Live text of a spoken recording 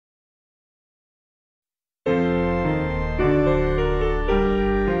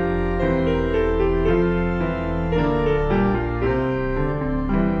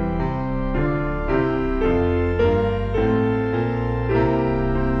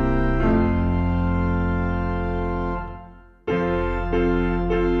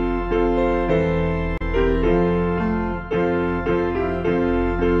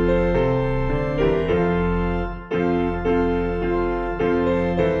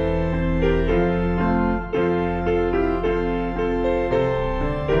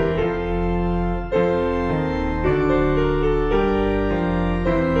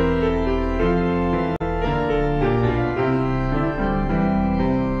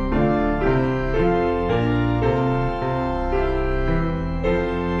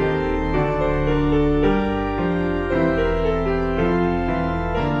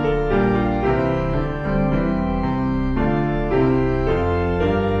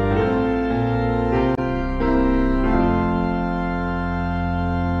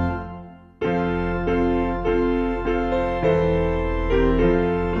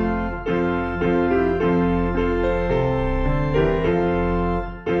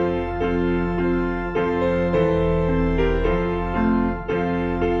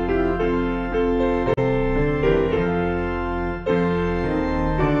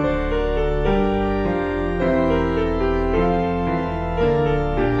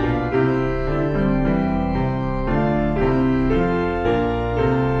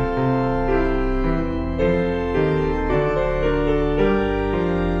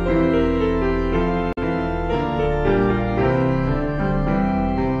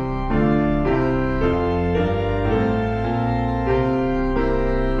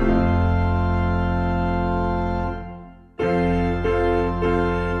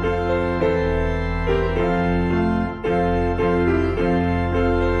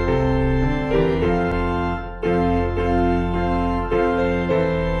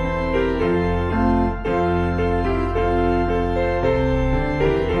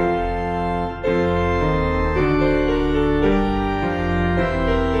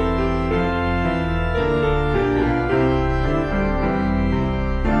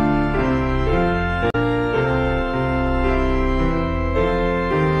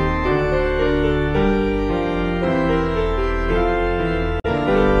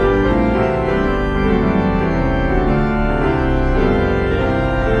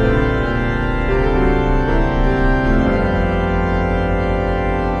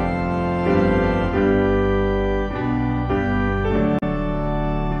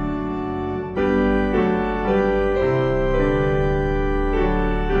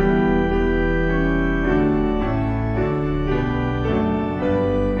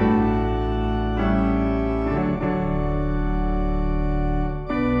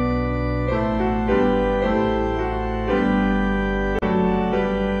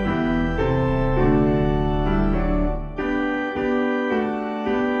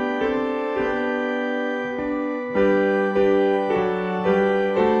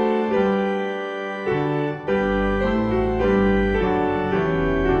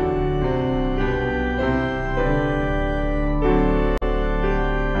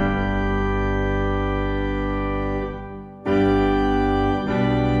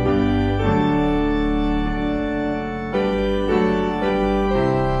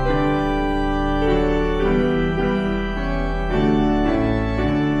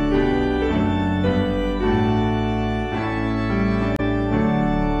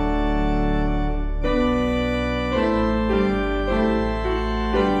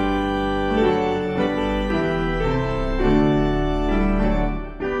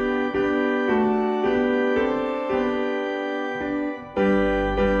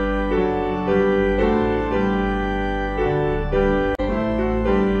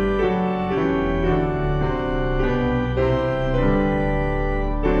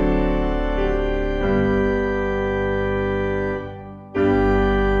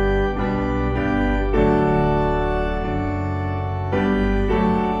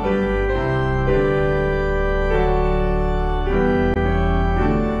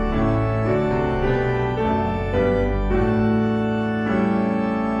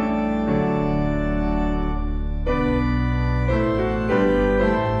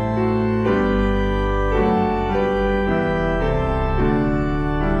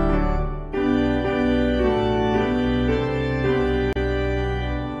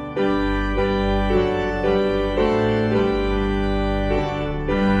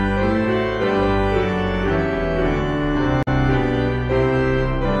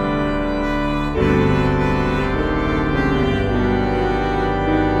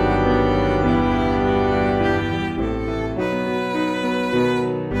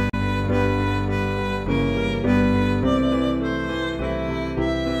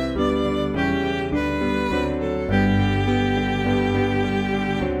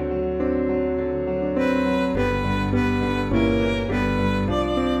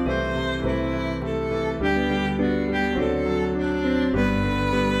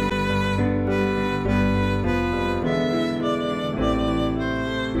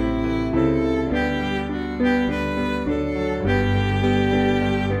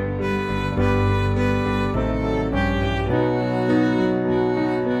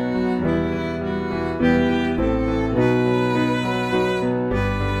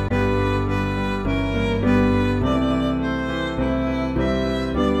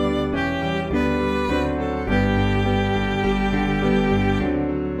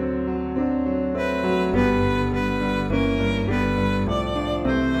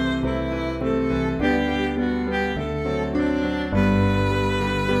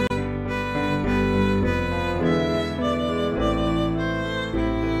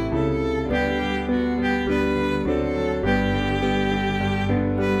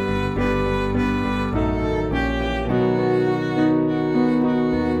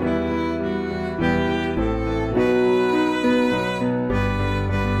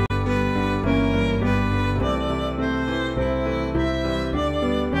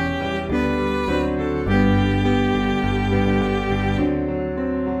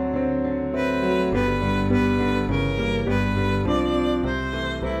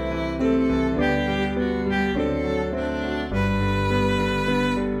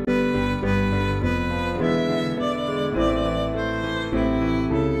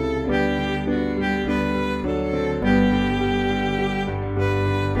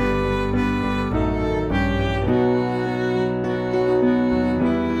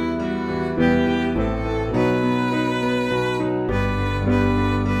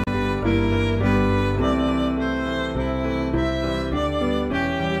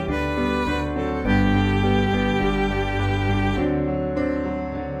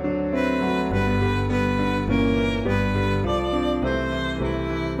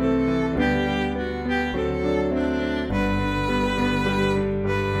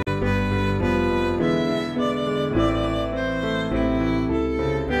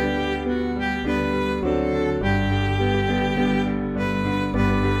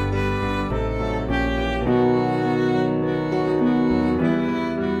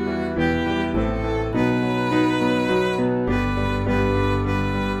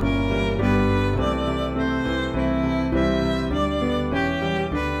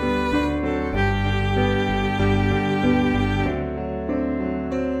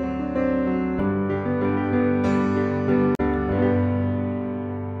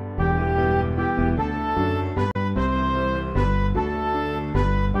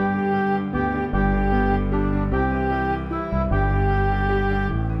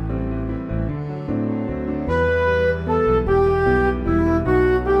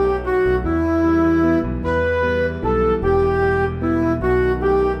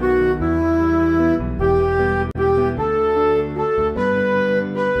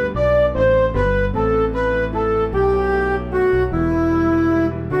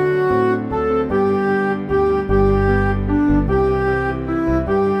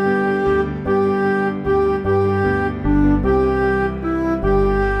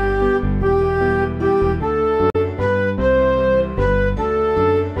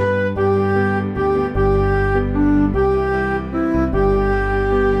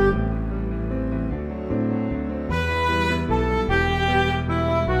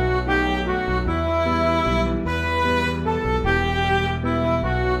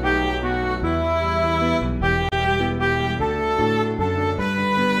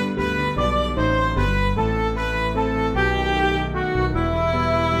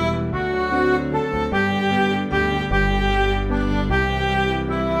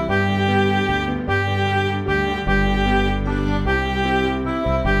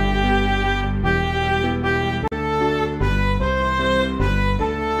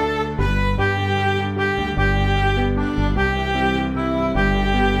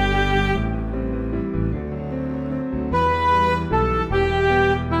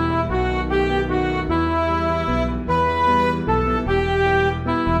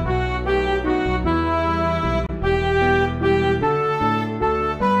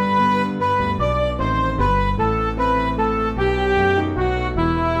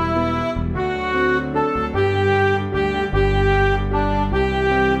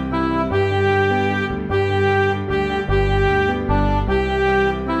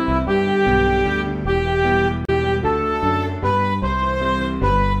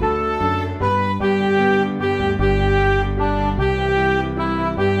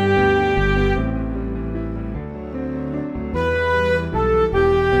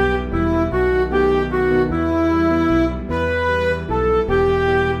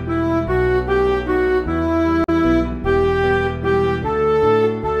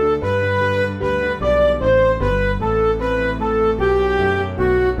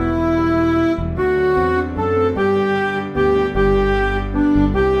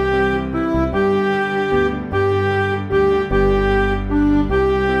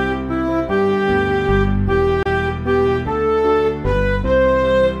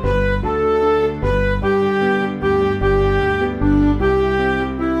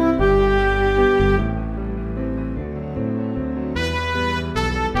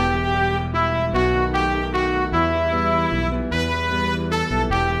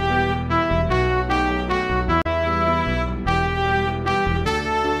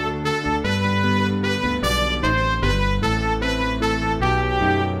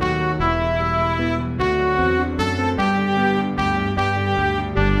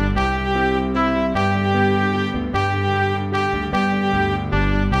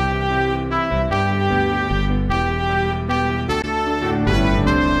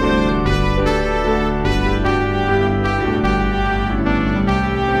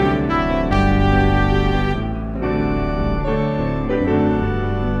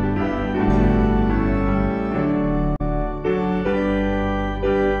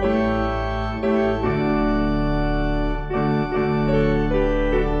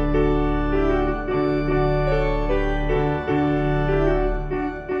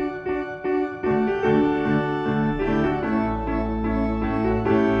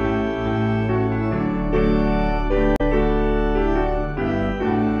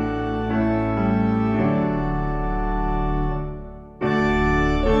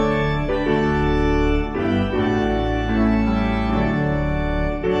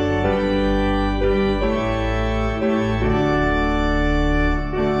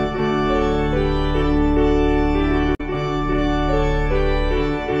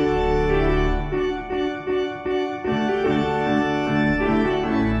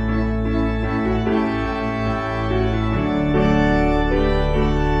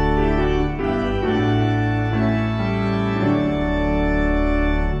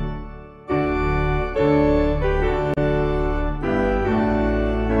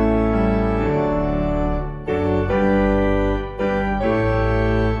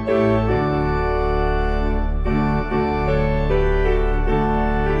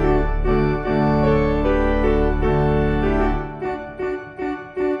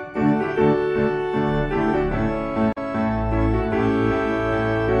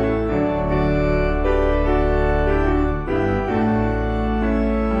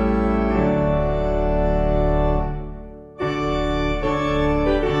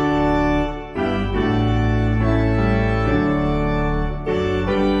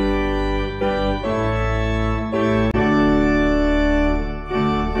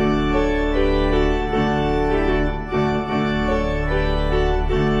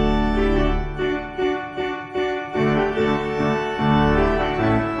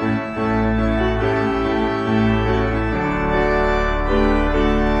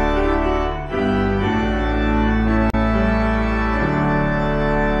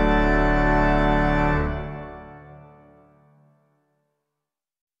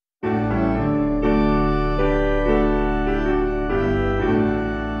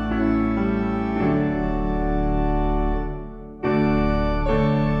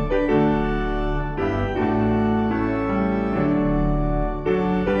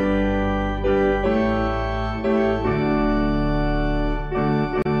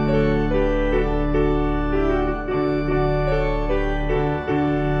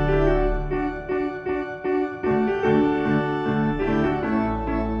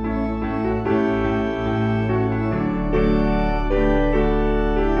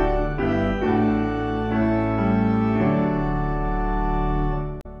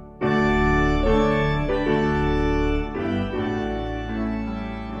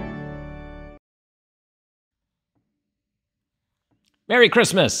Merry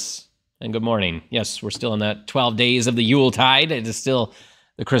Christmas and good morning. Yes, we're still in that 12 days of the Yuletide. It is still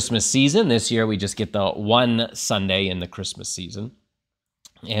the Christmas season. This year, we just get the one Sunday in the Christmas season.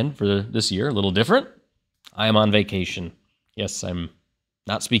 And for this year, a little different. I am on vacation. Yes, I'm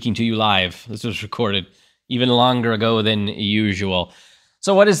not speaking to you live. This was recorded even longer ago than usual.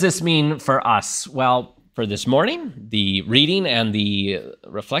 So what does this mean for us? Well, for this morning, the reading and the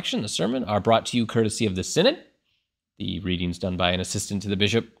reflection, the sermon, are brought to you courtesy of the Synod. The reading's done by an assistant to the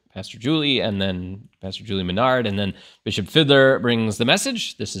bishop, Pastor Julie, and then Pastor Julie Menard, and then Bishop Fiddler brings the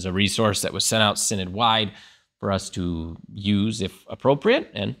message. This is a resource that was sent out synod-wide for us to use if appropriate,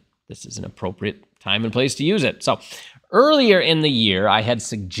 and this is an appropriate time and place to use it. So earlier in the year, I had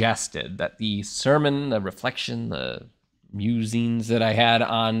suggested that the sermon, the reflection, the musings that I had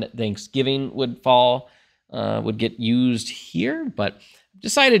on Thanksgiving would get used here, but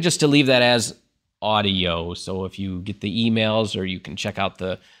decided just to leave that as audio. So if you get the emails, or you can check out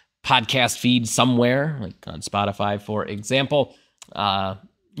the podcast feed somewhere, like on Spotify, for example,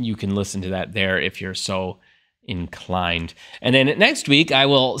 you can listen to that there if you're so inclined. And then next week, I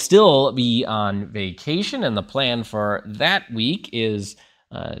will still be on vacation, and the plan for that week is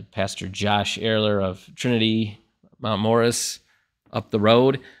Pastor Josh Erler of Trinity Mount Morris up the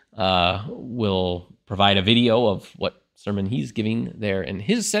road will provide a video of what sermon he's giving there in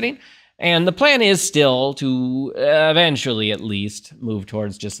his setting. And the plan is still to eventually, at least, move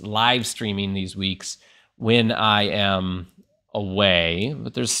towards just live streaming these weeks when I am away.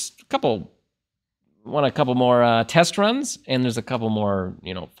 But there's a couple more test runs, and there's a couple more,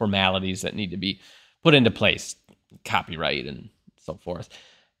 formalities that need to be put into place, copyright and so forth.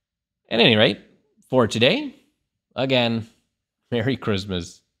 At any rate, for today, again, Merry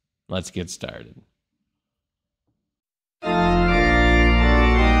Christmas. Let's get started.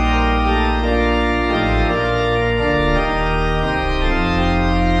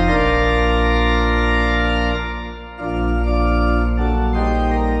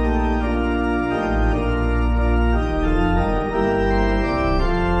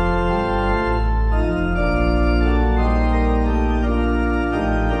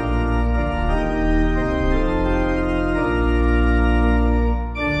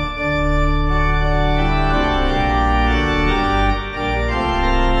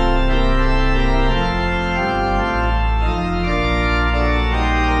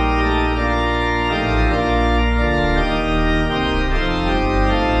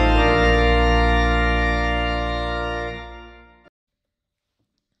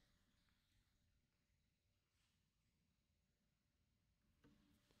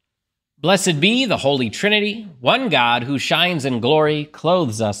 Blessed be the Holy Trinity, one God who shines in glory,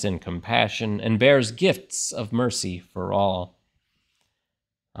 clothes us in compassion, and bears gifts of mercy for all.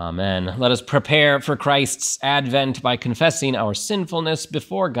 Amen. Let us prepare for Christ's advent by confessing our sinfulness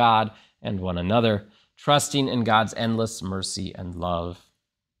before God and one another, trusting in God's endless mercy and love.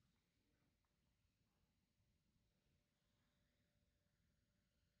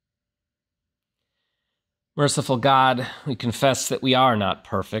 Merciful God, we confess that we are not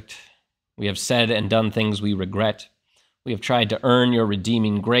perfect. We have said and done things we regret. We have tried to earn your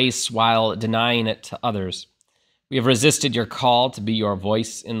redeeming grace while denying it to others. We have resisted your call to be your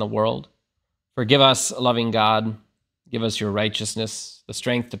voice in the world. Forgive us, loving God. Give us your righteousness, the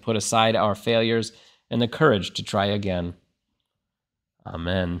strength to put aside our failures, and the courage to try again.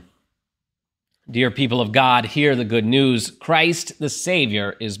 Amen. Dear people of God, hear the good news. Christ the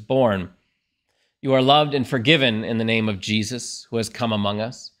Savior is born. You are loved and forgiven in the name of Jesus, who has come among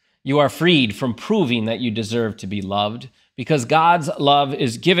us. You are freed from proving that you deserve to be loved, because God's love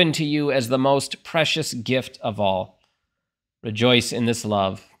is given to you as the most precious gift of all. Rejoice in this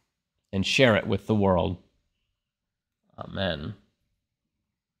love and share it with the world. Amen.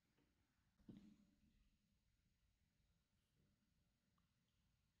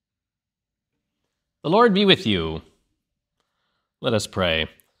 The Lord be with you. Let us pray.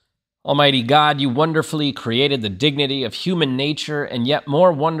 Almighty God, you wonderfully created the dignity of human nature and yet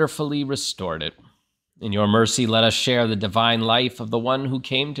more wonderfully restored it. In your mercy, let us share the divine life of the one who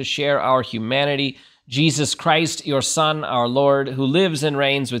came to share our humanity, Jesus Christ, your Son, our Lord, who lives and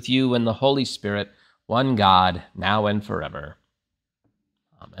reigns with you in the Holy Spirit, one God, now and forever.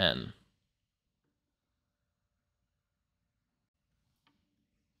 Amen.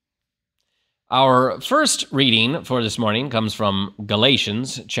 Our first reading for this morning comes from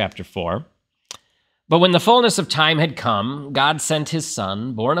Galatians chapter 4. But when the fullness of time had come, God sent his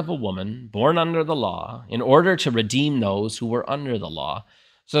Son, born of a woman, born under the law, in order to redeem those who were under the law,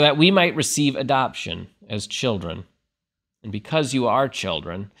 so that we might receive adoption as children. And because you are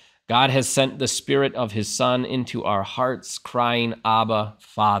children, God has sent the Spirit of his Son into our hearts, crying, Abba,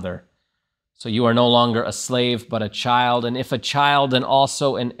 Father. So you are no longer a slave, but a child, and if a child, then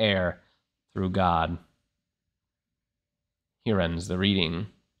also an heir through God. Here ends the reading.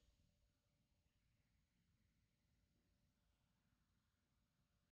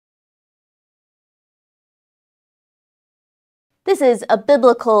 This is a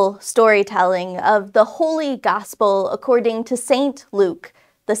biblical storytelling of the Holy Gospel according to St. Luke,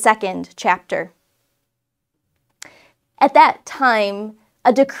 the 2nd chapter. At that time,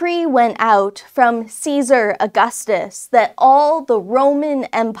 a decree went out from Caesar Augustus that all the Roman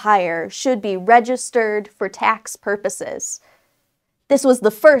Empire should be registered for tax purposes. This was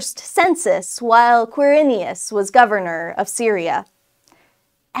the first census while Quirinius was governor of Syria.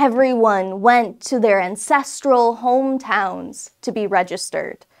 Everyone went to their ancestral hometowns to be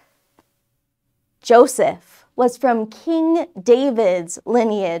registered. Joseph was from King David's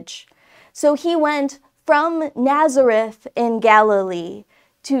lineage, so he went from Nazareth in Galilee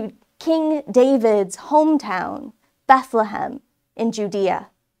to King David's hometown, Bethlehem in Judea.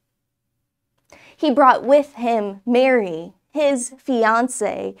 He brought with him Mary, his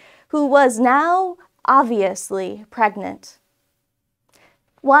fiancée, who was now obviously pregnant.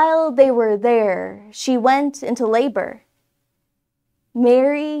 While they were there, she went into labor.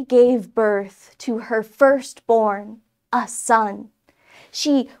 Mary gave birth to her firstborn, a son.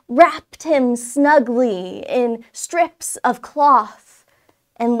 She wrapped him snugly in strips of cloth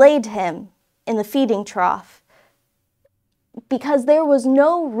and laid him in the feeding trough, because there was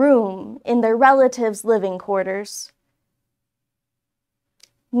no room in their relatives' living quarters.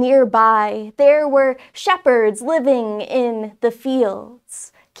 Nearby, there were shepherds living in the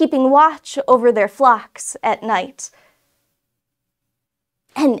fields, keeping watch over their flocks at night.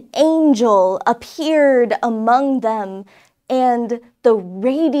 An angel appeared among them, and the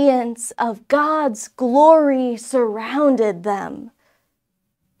radiance of God's glory surrounded them.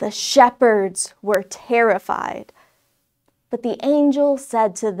 The shepherds were terrified, but the angel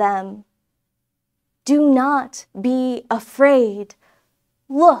said to them, "Do not be afraid.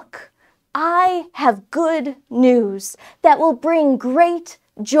 Look, I have good news that will bring great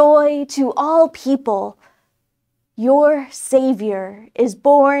joy to all people. Your Savior is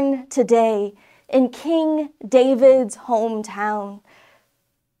born today in King David's hometown.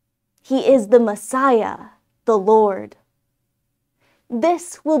 He is the Messiah, the Lord.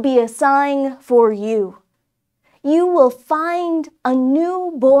 This will be a sign for you. You will find a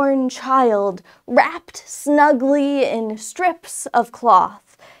newborn child wrapped snugly in strips of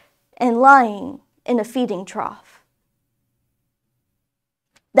cloth and lying in a feeding trough."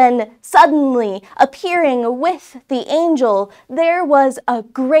 Then suddenly appearing with the angel, there was a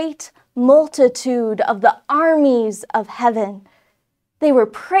great multitude of the armies of heaven. They were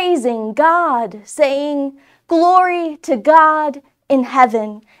praising God, saying, "Glory to God in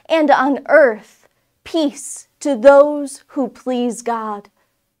heaven, and on earth, peace to those who please God."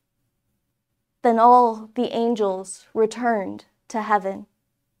 Then all the angels returned to heaven.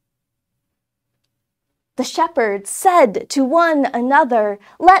 The shepherds said to one another,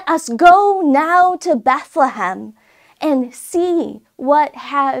 "Let us go now to Bethlehem and see what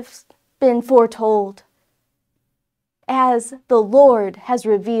has been foretold, as the Lord has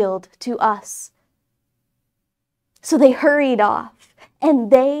revealed to us." So they hurried off, and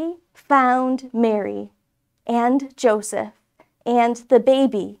they found Mary and Joseph and the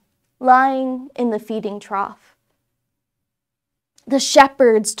baby lying in the feeding trough. The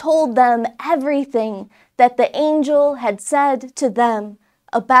shepherds told them everything that the angel had said to them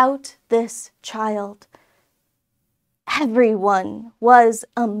about this child. Everyone was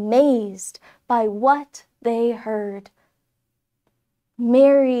amazed by what they heard.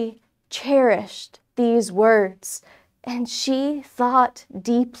 Mary cherished these words, and she thought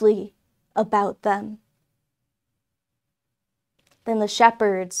deeply about them. Then the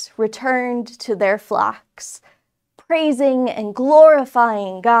shepherds returned to their flocks, praising and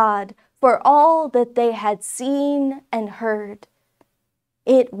glorifying God for all that they had seen and heard.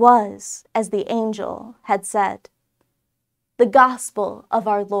 It was as the angel had said. The gospel of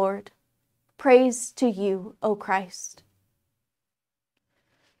our Lord. Praise to you, O Christ.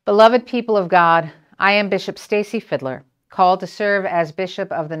 Beloved people of God, I am Bishop Stacy Fiddler, called to serve as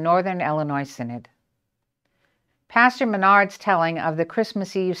Bishop of the Northern Illinois Synod. Pastor Menard's telling of the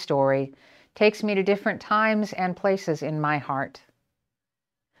Christmas Eve story takes me to different times and places in my heart.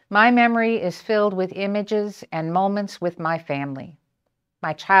 My memory is filled with images and moments with my family,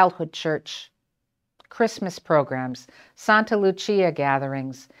 my childhood church, Christmas programs, Santa Lucia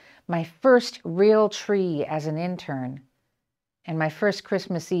gatherings, my first real tree as an intern, and my first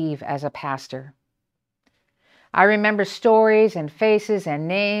Christmas Eve as a pastor. I remember stories and faces and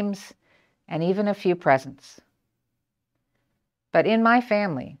names and even a few presents. But in my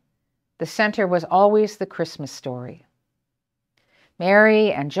family, the center was always the Christmas story.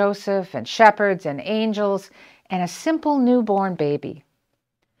 Mary and Joseph and shepherds and angels and a simple newborn baby,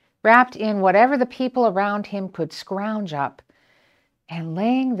 wrapped in whatever the people around him could scrounge up and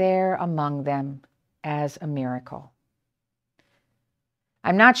laying there among them as a miracle.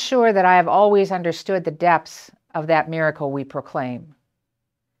 I'm not sure that I have always understood the depths of that miracle we proclaim.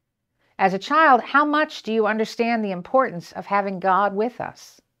 As a child, how much do you understand the importance of having God with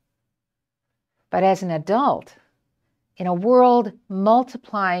us? But as an adult, in a world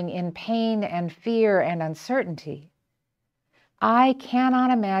multiplying in pain and fear and uncertainty, I cannot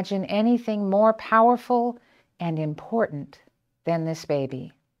imagine anything more powerful and important than this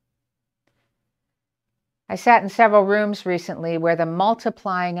baby. I sat in several rooms recently where the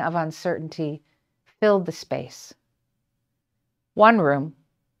multiplying of uncertainty filled the space. One room,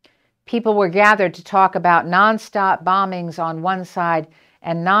 people were gathered to talk about nonstop bombings on one side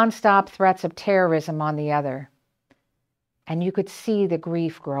and nonstop threats of terrorism on the other. And you could see the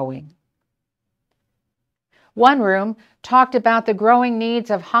grief growing. One room talked about the growing needs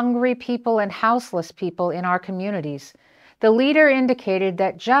of hungry people and houseless people in our communities. The leader indicated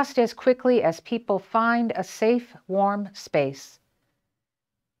that just as quickly as people find a safe, warm space,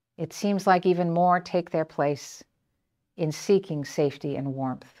 it seems like even more take their place in seeking safety and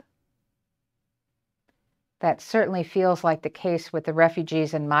warmth. That certainly feels like the case with the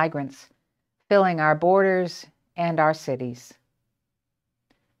refugees and migrants filling our borders and our cities.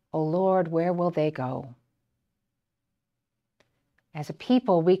 Oh Lord, where will they go? As a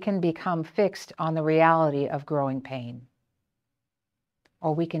people, we can become fixed on the reality of growing pain.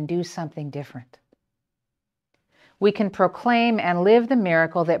 Or we can do something different. We can proclaim and live the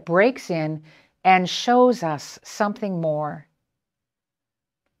miracle that breaks in and shows us something more.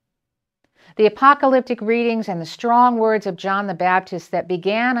 The apocalyptic readings and the strong words of John the Baptist that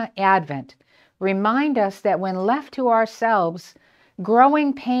began Advent remind us that when left to ourselves,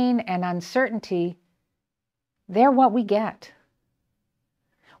 growing pain and uncertainty, they're what we get.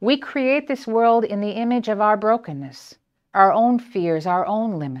 We create this world in the image of our brokenness, our own fears, our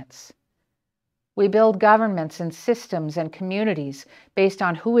own limits. We build governments and systems and communities based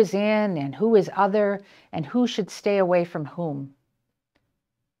on who is in and who is other and who should stay away from whom.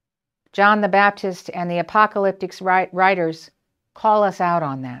 John the Baptist and the apocalyptic writers call us out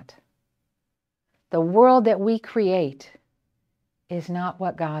on that. The world that we create is not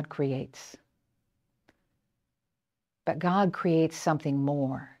what God creates. But God creates something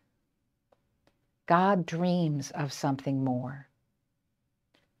more. God dreams of something more.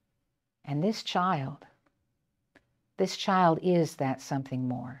 And this child is that something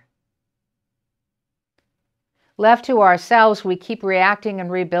more. Left to ourselves, we keep reacting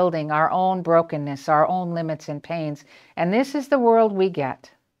and rebuilding our own brokenness, our own limits and pains. And this is the world we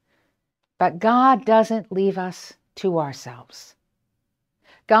get. But God doesn't leave us to ourselves.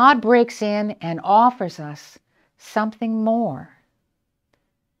 God breaks in and offers us something more.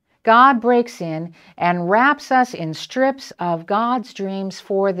 God breaks in and wraps us in strips of God's dreams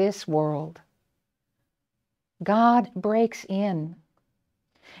for this world. God breaks in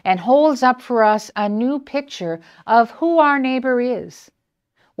and holds up for us a new picture of who our neighbor is,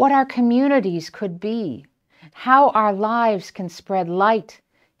 what our communities could be, how our lives can spread light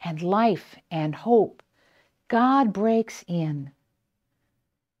and life and hope. God breaks in.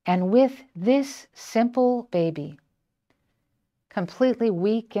 And with this simple baby, completely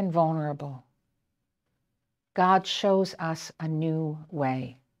weak and vulnerable, God shows us a new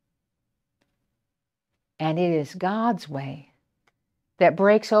way. And it is God's way that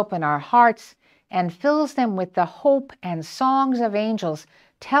breaks open our hearts and fills them with the hope and songs of angels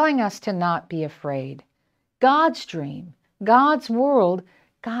telling us to not be afraid. God's dream, God's world,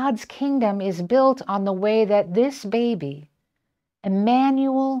 God's kingdom is built on the way that this baby,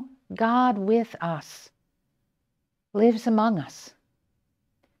 Emmanuel, God with us, lives among us.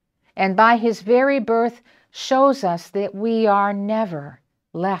 And by his very birth shows us that we are never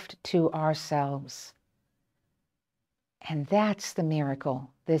left to ourselves. And that's the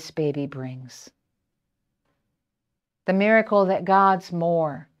miracle this baby brings. The miracle that God's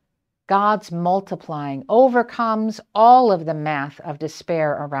more, God's multiplying, overcomes all of the math of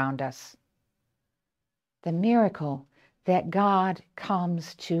despair around us. The miracle that God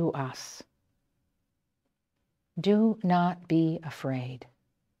comes to us. Do not be afraid.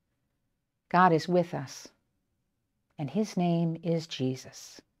 God is with us, and his name is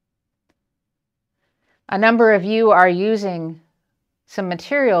Jesus. A number of you are using some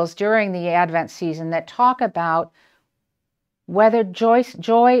materials during the Advent season that talk about whether joy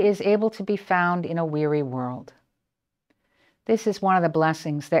is able to be found in a weary world. This is one of the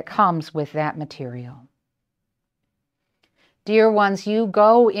blessings that comes with that material. Dear ones, you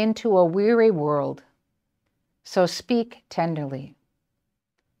go into a weary world, so speak tenderly.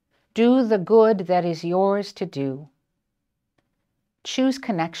 Do the good that is yours to do. Choose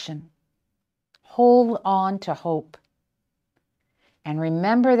connection. Hold on to hope. And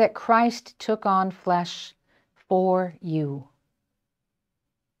remember that Christ took on flesh for you.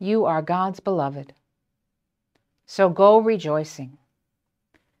 You are God's beloved. So go rejoicing.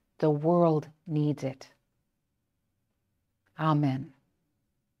 The world needs it. Amen.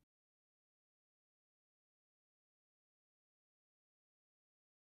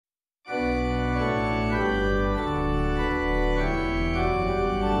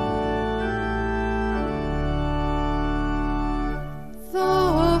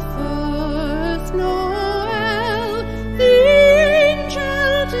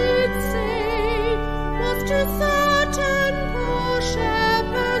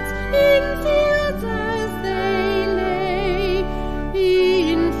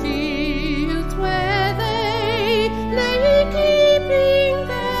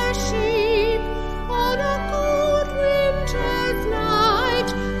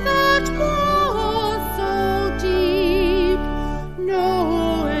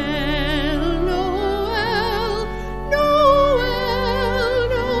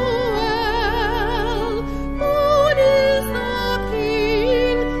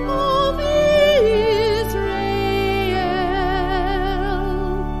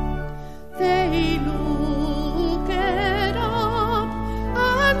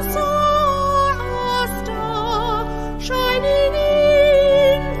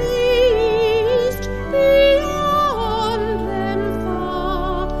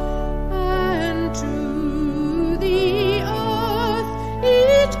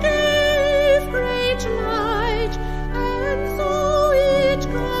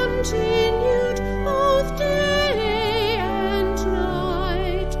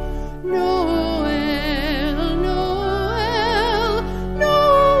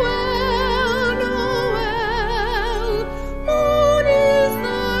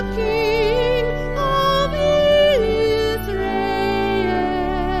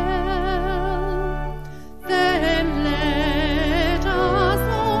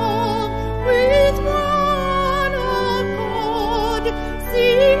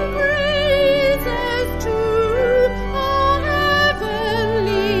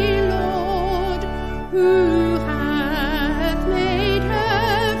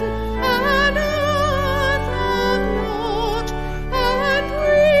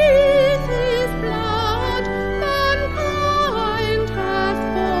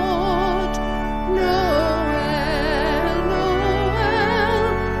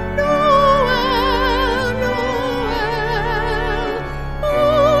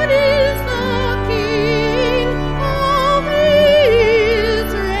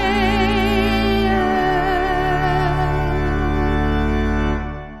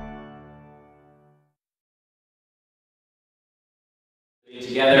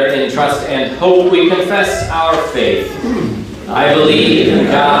 Together in trust and hope we confess our faith. I believe in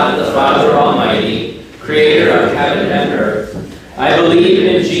God, the Father Almighty, creator of heaven and earth. I believe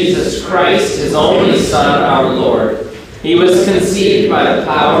in Jesus Christ, his only Son, our Lord. He was conceived by the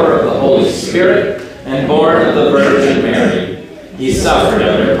power of the Holy Spirit and born of the Virgin Mary. He suffered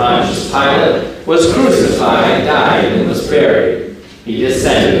under Pontius Pilate, was crucified, died, and was buried. He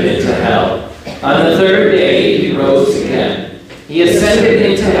descended into hell. On the third day he rose again. He ascended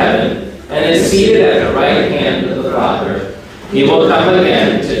into heaven and is seated at the right hand of the Father. He will come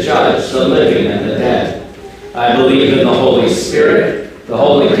again to judge the living and the dead. I believe in the Holy Spirit, the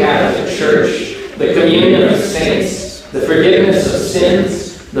Holy Catholic Church, the communion of saints, the forgiveness of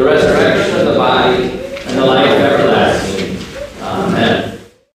sins, the resurrection of the body, and the life everlasting. Amen.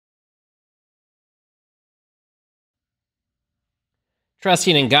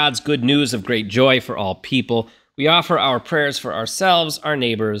 Trusting in God's good news of great joy for all people, we offer our prayers for ourselves, our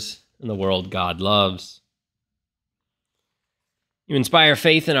neighbors, and the world God loves. You inspire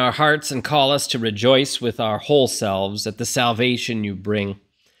faith in our hearts and call us to rejoice with our whole selves at the salvation you bring.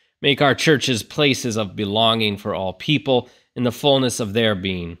 Make our churches places of belonging for all people in the fullness of their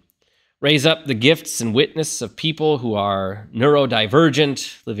being. Raise up the gifts and witness of people who are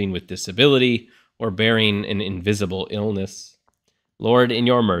neurodivergent, living with disability, or bearing an invisible illness. Lord, in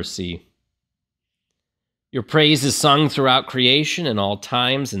your mercy. Your praise is sung throughout creation in all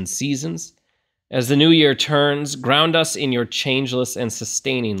times and seasons. As the new year turns, ground us in your changeless and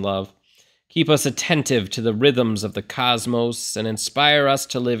sustaining love. Keep us attentive to the rhythms of the cosmos and inspire us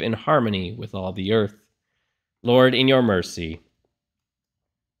to live in harmony with all the earth. Lord, in your mercy,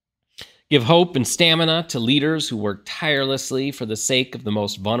 give hope and stamina to leaders who work tirelessly for the sake of the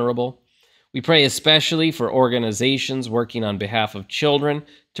most vulnerable. We pray especially for organizations working on behalf of children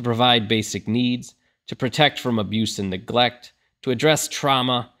to provide basic needs, to protect from abuse and neglect, to address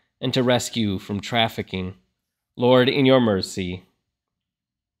trauma, and to rescue from trafficking. Lord, in your mercy,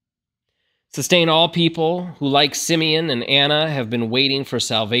 sustain all people who, like Simeon and Anna, have been waiting for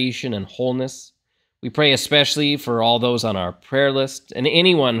salvation and wholeness. We pray especially for all those on our prayer list and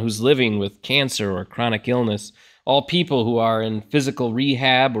anyone who's living with cancer or chronic illness, all people who are in physical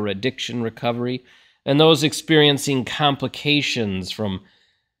rehab or addiction recovery, and those experiencing complications from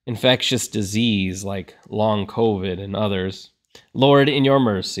infectious disease like long COVID and others. Lord, in your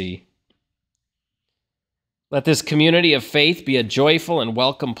mercy, let this community of faith be a joyful and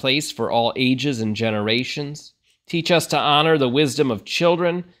welcome place for all ages and generations. Teach us to honor the wisdom of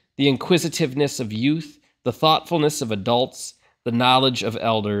children, the inquisitiveness of youth, the thoughtfulness of adults, the knowledge of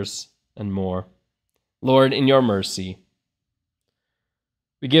elders, and more. Lord, in your mercy,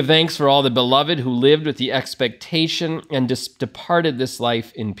 we give thanks for all the beloved who lived with the expectation and departed this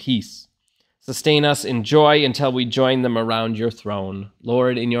life in peace. Sustain us in joy until we join them around your throne.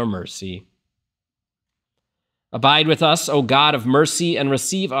 Lord, in your mercy. Abide with us, O God of mercy, and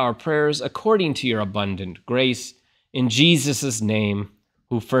receive our prayers according to your abundant grace. In Jesus' name,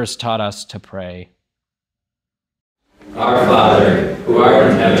 who first taught us to pray. Our Father, who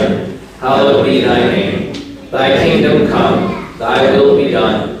art in heaven, hallowed be thy name. Thy kingdom come, thy will be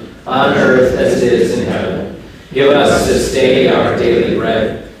done, on earth as it is in heaven. Give us this day our daily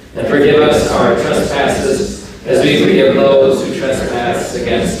bread, and forgive us our trespasses, as we forgive those who trespass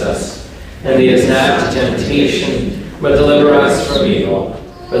against us. And lead us not to temptation, but deliver us from evil.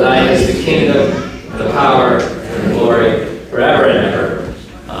 For thine is the kingdom, and the power, and the glory, forever and ever.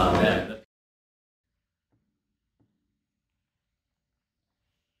 Amen.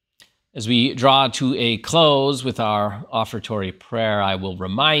 As we draw to a close with our offertory prayer, I will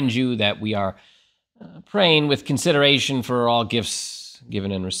remind you that we are praying with consideration for all gifts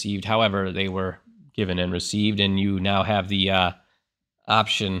given and received, however they were given and received, and you now have the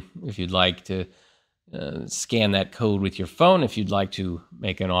option, if you'd like, to scan that code with your phone if you'd like to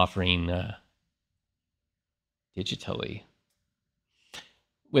make an offering digitally.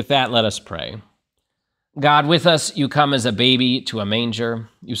 With that, let us pray. God, with us, you come as a baby to a manger.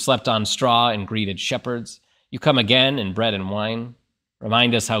 You slept on straw and greeted shepherds. You come again in bread and wine.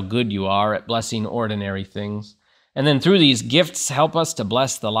 Remind us how good you are at blessing ordinary things. And then through these gifts, help us to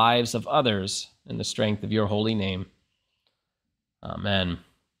bless the lives of others in the strength of your holy name. Amen.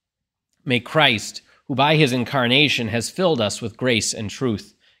 May Christ, who by his incarnation has filled us with grace and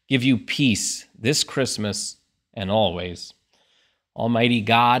truth, give you peace this Christmas and always. Almighty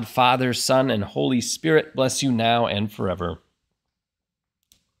God, Father, Son, and Holy Spirit, bless you now and forever.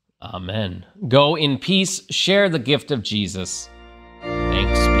 Amen. Go in peace, share the gift of Jesus.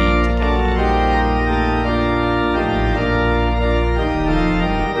 Thanks